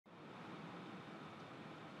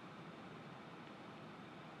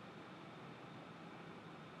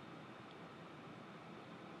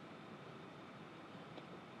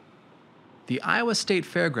The Iowa State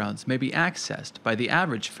Fairgrounds may be accessed by the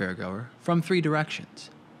average fairgoer from 3 directions.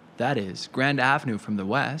 That is, Grand Avenue from the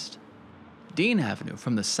west, Dean Avenue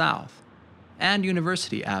from the south, and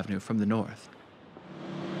University Avenue from the north.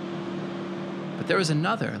 But there is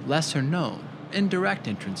another, lesser-known, indirect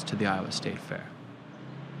entrance to the Iowa State Fair.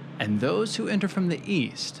 And those who enter from the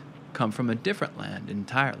east come from a different land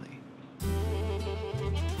entirely.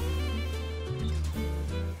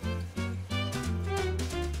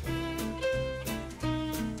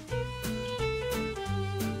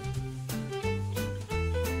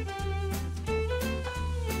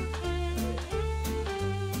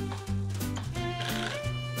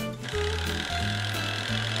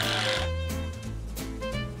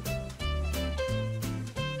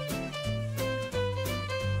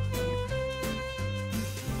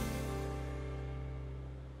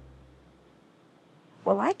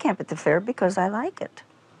 Well, I camp at the fair because I like it.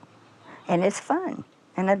 And it's fun.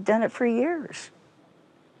 And I've done it for years.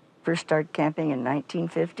 First started camping in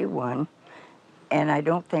 1951, and I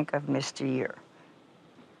don't think I've missed a year.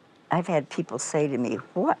 I've had people say to me,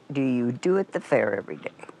 "What do you do at the fair every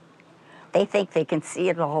day?" They think they can see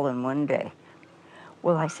it all in one day.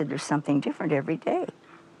 Well, I said, there's something different every day.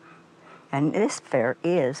 And this fair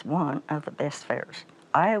is one of the best fairs.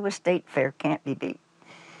 Iowa State Fair can't be beat.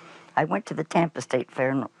 I went to the Tampa State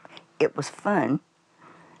Fair, and it was fun,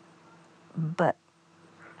 but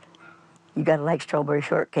you gotta like strawberry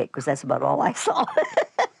shortcake, because that's about all I saw.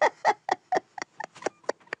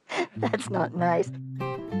 That's not nice.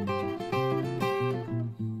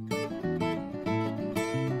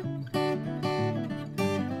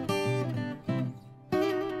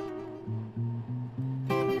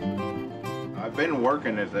 I've been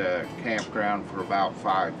working at the campground for about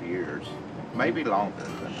 5 years. Maybe longer.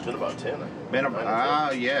 It's been about 10.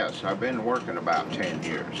 Yes, I've been working about 10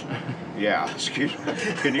 years. Yeah, excuse me.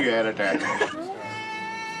 Can you edit that?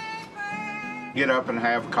 Get up and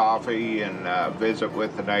have coffee and visit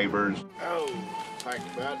with the neighbors. Oh, thanks,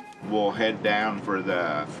 bud. We'll head down for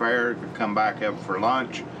the fair, come back up for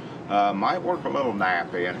lunch. Might work a little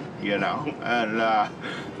nap in, you know, and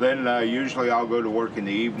then usually I'll go to work in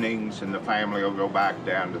the evenings, and the family will go back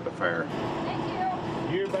down to the fair.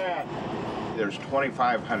 Thank you. You bet. There's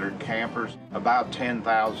 2,500 campers, about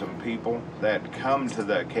 10,000 people that come to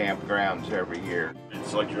the campgrounds every year.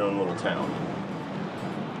 It's like your own little town.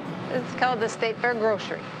 It's called the State Fair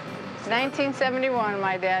Grocery. 1971,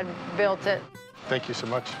 my dad built it. Thank you so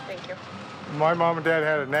much. Thank you. My mom and dad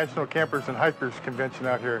had a National Campers and Hikers convention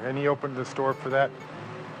out here, and he opened the store for that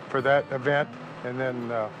event, and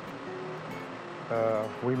then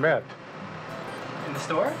we met. In the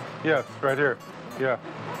store? Yes, right here. Yeah.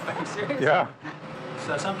 Are you serious? Yeah.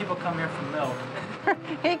 So some people come here for milk.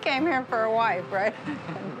 He came here for a wife, right?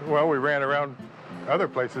 Well, we ran around other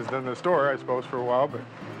places than the store, I suppose, for a while, but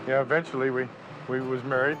yeah, eventually we was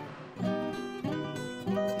married.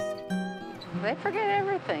 They forget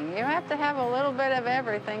everything. You have to have a little bit of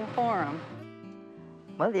everything for them.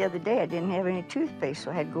 Well, the other day I didn't have any toothpaste,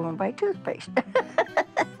 so I had to go and buy toothpaste.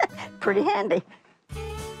 Pretty handy.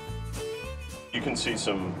 You can see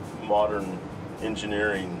some modern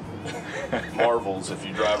engineering marvels if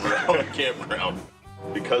you drive around the campground.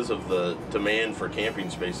 Because of the demand for camping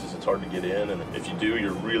spaces, it's hard to get in, and if you do,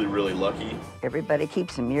 you're really, really lucky. Everybody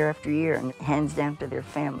keeps them year after year and hands down to their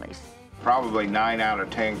families. Probably 9 out of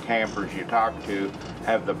 10 campers you talk to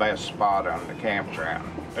have the best spot on the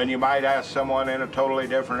campground. And you might ask someone in a totally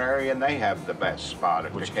different area, and they have the best spot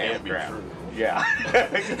at the campground. Can't be true. Yeah,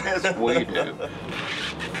 yes, we do.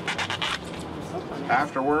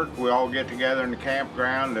 After work, we all get together in the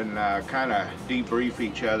campground and kind of debrief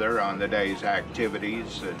each other on the day's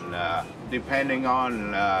activities. And depending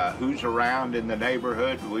on who's around in the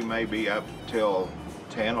neighborhood, we may be up till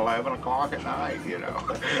 10, 11 o'clock at night, you know.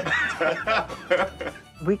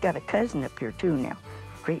 We got a cousin up here too now,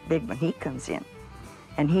 great big one. He comes in,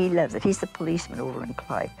 and he loves it. He's the policeman over in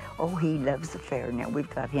Clyde. Oh, he loves the fair now.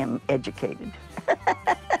 We've got him educated.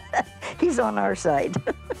 He's on our side.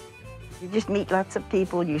 You just meet lots of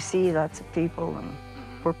people, you see lots of people, and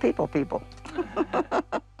we're people.